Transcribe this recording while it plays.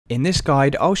In this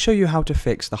guide, I'll show you how to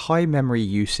fix the high memory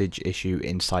usage issue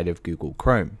inside of Google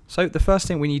Chrome. So the first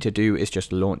thing we need to do is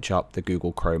just launch up the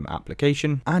Google Chrome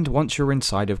application. And once you're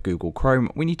inside of Google Chrome,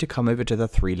 we need to come over to the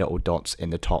three little dots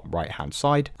in the top right hand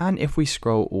side. And if we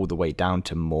scroll all the way down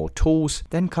to more tools,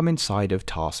 then come inside of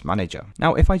Task Manager.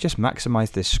 Now, if I just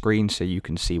maximize this screen so you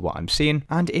can see what I'm seeing,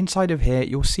 and inside of here,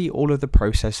 you'll see all of the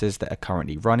processes that are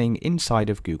currently running inside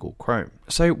of Google Chrome.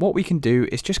 So what we can do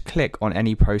is just click on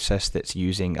any process that's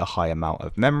using a high amount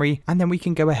of memory, and then we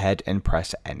can go ahead and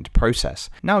press end process.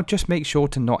 Now just make sure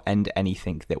to not end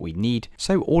anything that we need.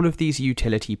 So all of these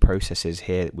utility processes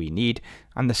here we need,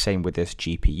 and the same with this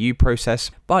GPU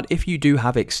process. But if you do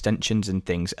have extensions and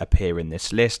things appear in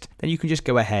this list, then you can just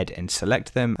go ahead and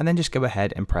select them and then just go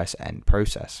ahead and press end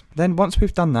process. Then once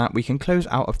we've done that, we can close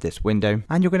out of this window,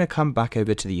 and you're going to come back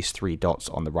over to these three dots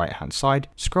on the right hand side,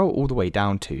 scroll all the way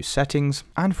down to settings,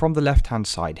 and from the left hand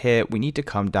side here, we need to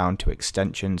come down to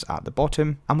extensions at the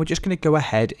bottom, and we're just going to go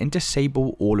ahead and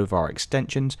disable all of our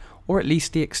extensions, or at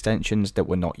least the extensions that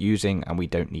we're not using and we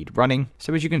don't need running.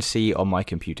 So as you can see on my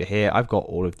computer here, I've got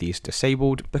all of these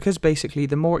disabled, because basically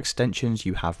the more extensions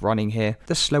you have running here,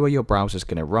 the slower your browser is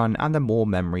going to run and the more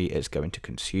memory it's going to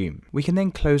consume. We can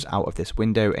then close out of this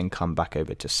window and come back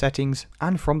over to settings,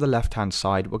 and from the left hand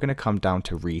side we're going to come down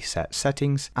to reset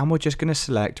settings, and we're just going to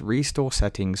select restore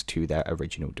settings to their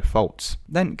original defaults.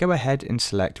 Then go ahead and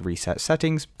select reset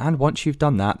settings, and once you've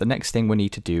done that, the next thing we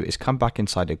need to do is come back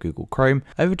inside of Google Chrome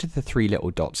over to the three little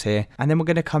dots here, and then we're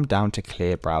going to come down to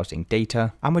clear browsing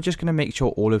data, and we're just going to make sure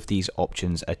all of these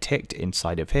options are ticked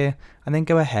inside of here, and then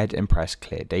go ahead and press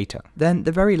clear data. Then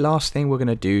the very last thing we're going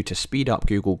to do to speed up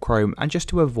Google Chrome and just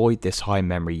to avoid this high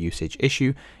memory usage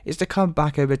issue is to come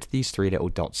back over to these three little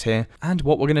dots here, and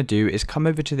what we're going to do is come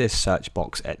over to this search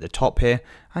box at the top here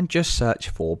and just search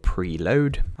for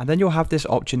preload, and then you'll have this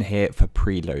option here for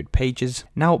preload pages.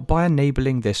 Now by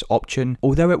enabling this option,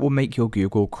 although it will make your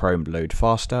Google Chrome load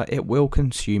faster, it will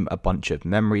consume a bunch of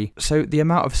memory, so the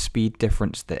amount of speed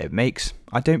difference that it makes,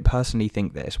 I don't personally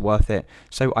think that it's worth it,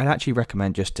 so I'd actually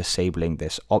recommend just disabling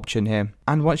this option here.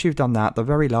 And once you've done that, the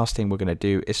very last thing we're going to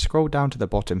do is scroll down to the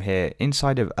bottom here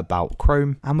inside of About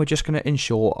Chrome, and we're just going to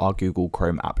ensure our Google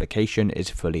Chrome application is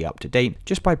fully up to date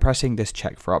just by pressing this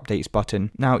check for updates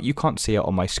button. Now you can't see it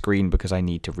on my screen because I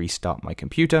need to restart my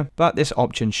computer, but this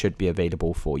option should be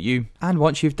available for you. And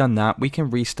once you've done that, we can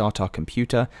restart our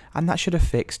computer, and that should have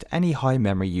fixed any high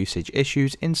memory usage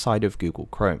issues inside of Google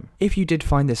Chrome. If you did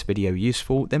find this video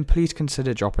useful, then please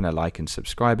consider dropping a like and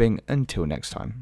subscribing. Until next time.